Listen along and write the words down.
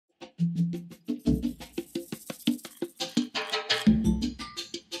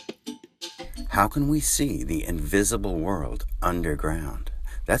How can we see the invisible world underground?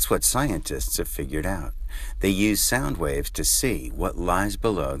 That's what scientists have figured out. They use sound waves to see what lies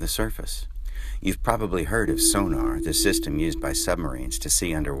below the surface. You've probably heard of sonar, the system used by submarines to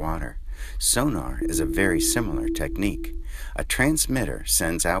see underwater. Sonar is a very similar technique. A transmitter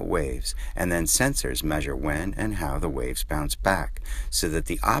sends out waves, and then sensors measure when and how the waves bounce back, so that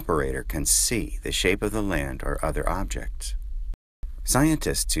the operator can see the shape of the land or other objects.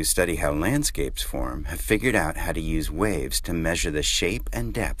 Scientists who study how landscapes form have figured out how to use waves to measure the shape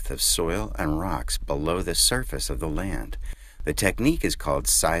and depth of soil and rocks below the surface of the land. The technique is called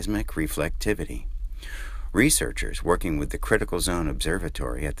seismic reflectivity. Researchers working with the Critical Zone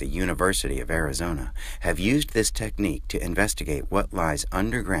Observatory at the University of Arizona have used this technique to investigate what lies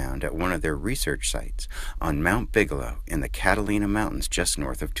underground at one of their research sites on Mount Bigelow in the Catalina Mountains just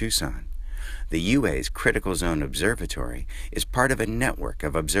north of Tucson. The UA's Critical Zone Observatory is part of a network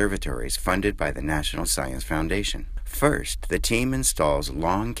of observatories funded by the National Science Foundation. First, the team installs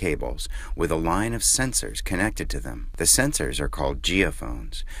long cables with a line of sensors connected to them. The sensors are called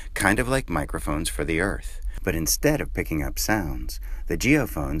geophones, kind of like microphones for the Earth. But instead of picking up sounds, the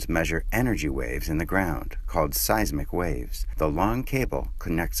geophones measure energy waves in the ground, called seismic waves. The long cable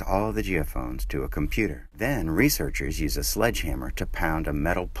connects all the geophones to a computer. Then researchers use a sledgehammer to pound a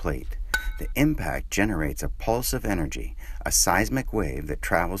metal plate. The impact generates a pulse of energy, a seismic wave that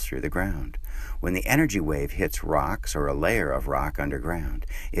travels through the ground. When the energy wave hits rocks or a layer of rock underground,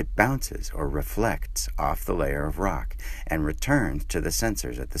 it bounces or reflects off the layer of rock and returns to the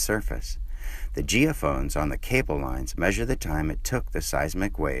sensors at the surface. The geophones on the cable lines measure the time it took the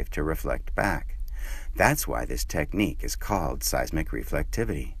seismic wave to reflect back. That's why this technique is called seismic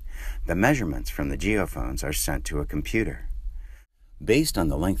reflectivity. The measurements from the geophones are sent to a computer. Based on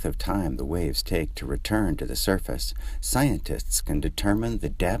the length of time the waves take to return to the surface, scientists can determine the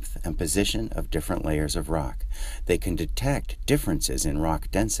depth and position of different layers of rock. They can detect differences in rock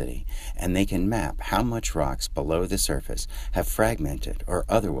density, and they can map how much rocks below the surface have fragmented or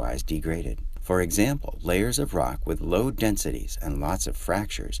otherwise degraded. For example, layers of rock with low densities and lots of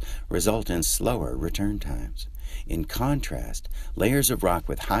fractures result in slower return times. In contrast, layers of rock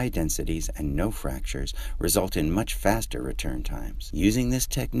with high densities and no fractures result in much faster return times. Using this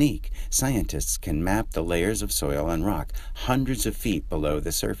technique, scientists can map the layers of soil and rock hundreds of feet below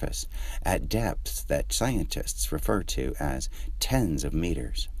the surface, at depths that scientists refer to as tens of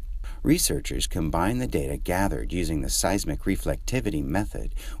meters. Researchers combine the data gathered using the seismic reflectivity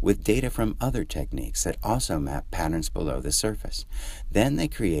method with data from other techniques that also map patterns below the surface. Then they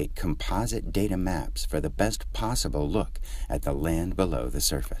create composite data maps for the best possible look at the land below the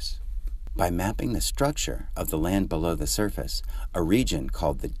surface. By mapping the structure of the land below the surface, a region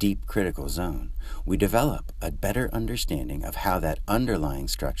called the deep critical zone, we develop a better understanding of how that underlying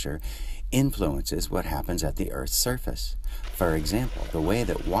structure influences what happens at the Earth's surface. For example, the way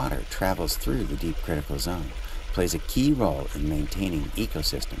that water travels through the deep critical zone plays a key role in maintaining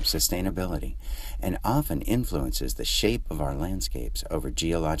ecosystem sustainability and often influences the shape of our landscapes over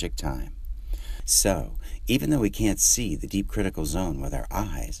geologic time. So, even though we can't see the deep critical zone with our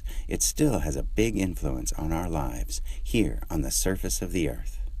eyes, it still has a big influence on our lives here on the surface of the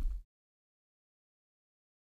Earth.